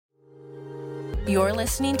You're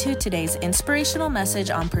listening to today's inspirational message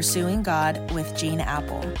on pursuing God with Gene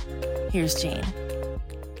Apple. Here's Gene.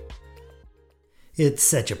 It's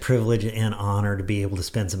such a privilege and honor to be able to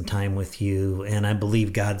spend some time with you, and I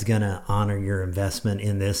believe God's going to honor your investment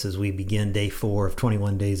in this as we begin day 4 of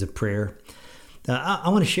 21 days of prayer. I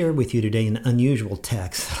want to share with you today an unusual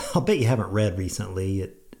text I'll bet you haven't read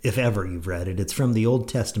recently, if ever you've read it. It's from the Old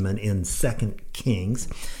Testament in 2 Kings,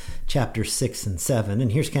 chapter 6 and 7.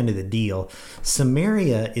 And here's kind of the deal.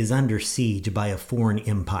 Samaria is under siege by a foreign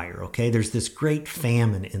empire, okay? There's this great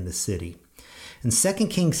famine in the city. And 2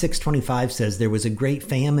 Kings 6:25 says, there was a great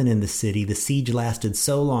famine in the city. The siege lasted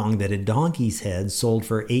so long that a donkey's head sold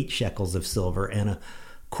for 8 shekels of silver and a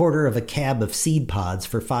quarter of a cab of seed pods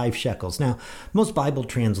for 5 shekels. Now, most Bible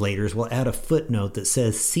translators will add a footnote that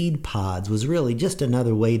says seed pods was really just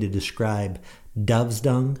another way to describe dove's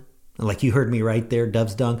dung. Like you heard me right there,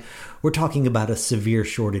 dove's dung. We're talking about a severe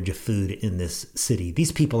shortage of food in this city.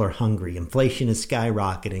 These people are hungry. Inflation is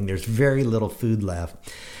skyrocketing. There's very little food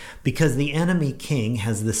left because the enemy king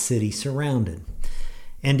has the city surrounded.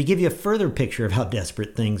 And to give you a further picture of how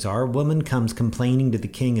desperate things are, a woman comes complaining to the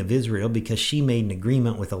king of Israel because she made an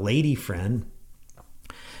agreement with a lady friend.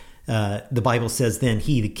 The Bible says, then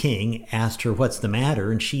he, the king, asked her, what's the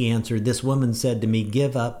matter? And she answered, this woman said to me,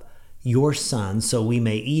 give up your son so we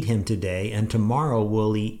may eat him today, and tomorrow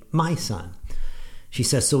we'll eat my son. She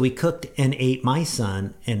says, so we cooked and ate my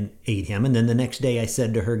son and ate him. And then the next day I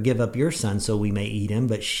said to her, give up your son so we may eat him.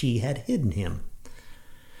 But she had hidden him.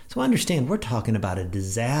 So understand, we're talking about a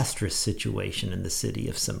disastrous situation in the city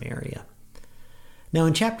of Samaria. Now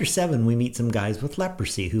in chapter 7, we meet some guys with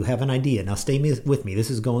leprosy who have an idea. Now stay with me. This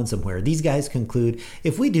is going somewhere. These guys conclude,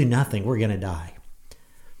 if we do nothing, we're going to die.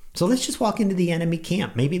 So let's just walk into the enemy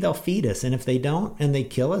camp. Maybe they'll feed us. And if they don't and they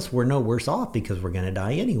kill us, we're no worse off because we're going to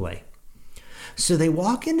die anyway. So they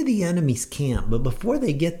walk into the enemy's camp. But before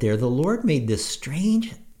they get there, the Lord made this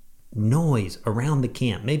strange noise around the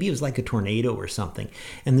camp. Maybe it was like a tornado or something.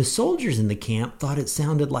 And the soldiers in the camp thought it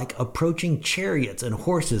sounded like approaching chariots and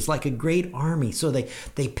horses, like a great army. So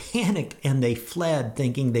they panicked and they fled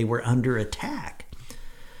thinking they were under attack.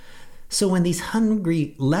 So when these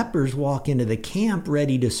hungry lepers walk into the camp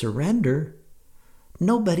ready to surrender,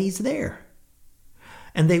 nobody's there.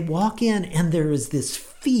 And they walk in and there is this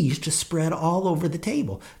feast spread all over the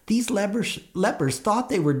table. These lepers thought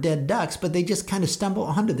they were dead ducks, but they just kind of stumble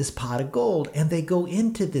onto this pot of gold and they go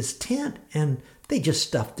into this tent and they just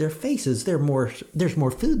stuff their faces. There's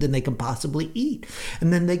more food than they can possibly eat.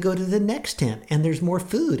 And then they go to the next tent and there's more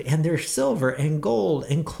food and there's silver and gold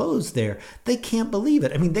and clothes there. They can't believe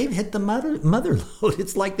it. I mean, they've hit the mother lode.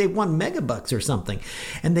 It's like they've won megabucks or something.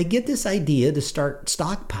 And they get this idea to start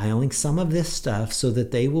stockpiling some of this stuff so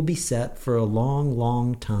that they will be set for a long,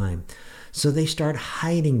 long time. So they start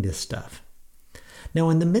hiding this stuff. Now,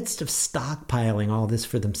 in the midst of stockpiling all this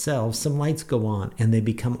for themselves, some lights go on and they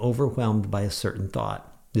become overwhelmed by a certain thought.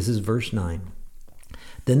 This is verse 9.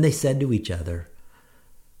 Then they said to each other,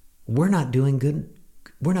 we're not doing good.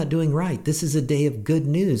 We're not doing right. This is a day of good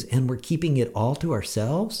news and we're keeping it all to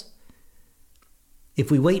ourselves. If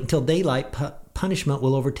we wait until daylight, punishment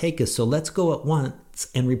will overtake us. So let's go at once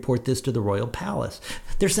and report this to the royal palace.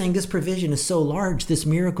 They're saying this provision is so large, this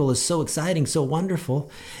miracle is so exciting, so wonderful.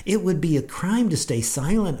 It would be a crime to stay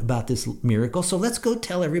silent about this miracle. So let's go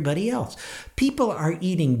tell everybody else. People are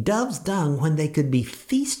eating dove's dung when they could be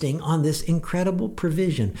feasting on this incredible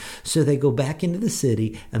provision. So they go back into the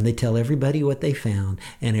city and they tell everybody what they found.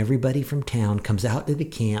 And everybody from town comes out to the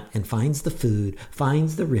camp and finds the food,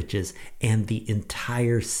 finds the riches, and the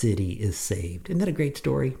entire city is saved. Isn't that a great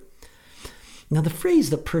story? Now, the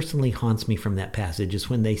phrase that personally haunts me from that passage is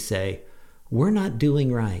when they say, we're not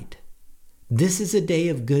doing right. This is a day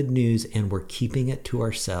of good news and we're keeping it to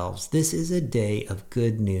ourselves. This is a day of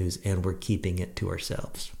good news and we're keeping it to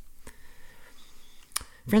ourselves.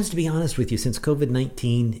 Friends, to be honest with you, since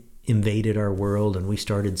COVID-19 invaded our world and we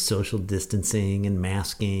started social distancing and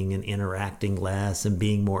masking and interacting less and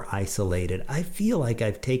being more isolated, I feel like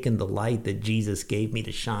I've taken the light that Jesus gave me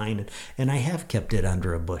to shine and I have kept it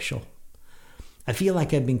under a bushel. I feel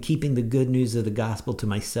like I've been keeping the good news of the gospel to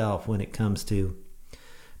myself when it comes to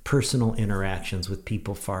personal interactions with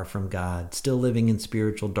people far from God, still living in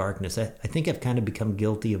spiritual darkness. I think I've kind of become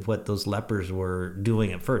guilty of what those lepers were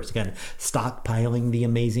doing at first, kind of stockpiling the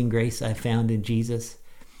amazing grace I found in Jesus.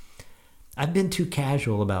 I've been too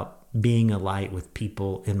casual about being a light with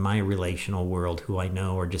people in my relational world who I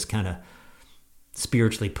know are just kind of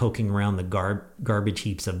spiritually poking around the garbage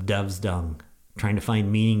heaps of dove's dung trying to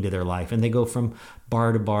find meaning to their life. And they go from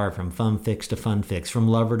bar to bar, from fun fix to fun fix, from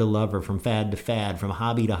lover to lover, from fad to fad, from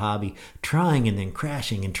hobby to hobby, trying and then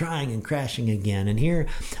crashing and trying and crashing again. And here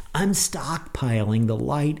I'm stockpiling the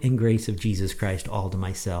light and grace of Jesus Christ all to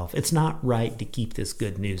myself. It's not right to keep this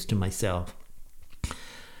good news to myself.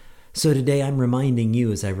 So today I'm reminding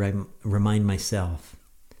you as I remind myself,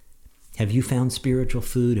 have you found spiritual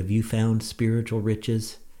food? Have you found spiritual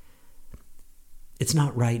riches? It's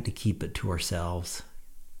not right to keep it to ourselves.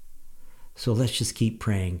 So let's just keep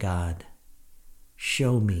praying, God,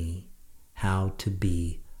 show me how to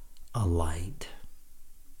be a light.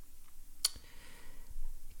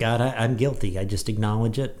 God, I'm guilty. I just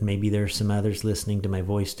acknowledge it. Maybe there's some others listening to my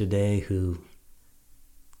voice today who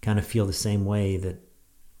kind of feel the same way, that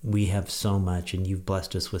we have so much and you've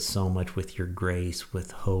blessed us with so much, with your grace,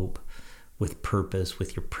 with hope, with purpose,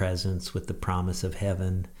 with your presence, with the promise of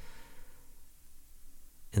heaven.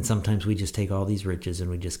 And sometimes we just take all these riches and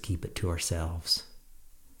we just keep it to ourselves.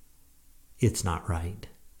 It's not right.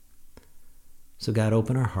 So God,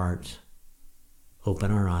 open our hearts, open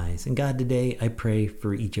our eyes. And God, today I pray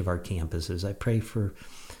for each of our campuses. I pray for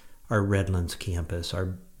our Redlands campus,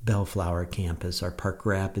 our Bellflower campus, our Park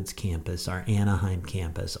Rapids campus, our Anaheim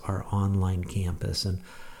campus, our online campus, and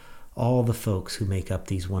all the folks who make up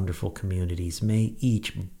these wonderful communities. May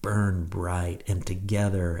each burn bright, and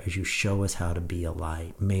together, as you show us how to be a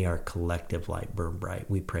light, may our collective light burn bright.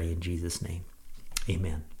 We pray in Jesus' name.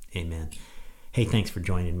 Amen. Amen. Hey, thanks for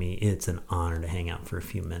joining me. It's an honor to hang out for a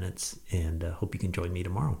few minutes, and hope you can join me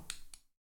tomorrow.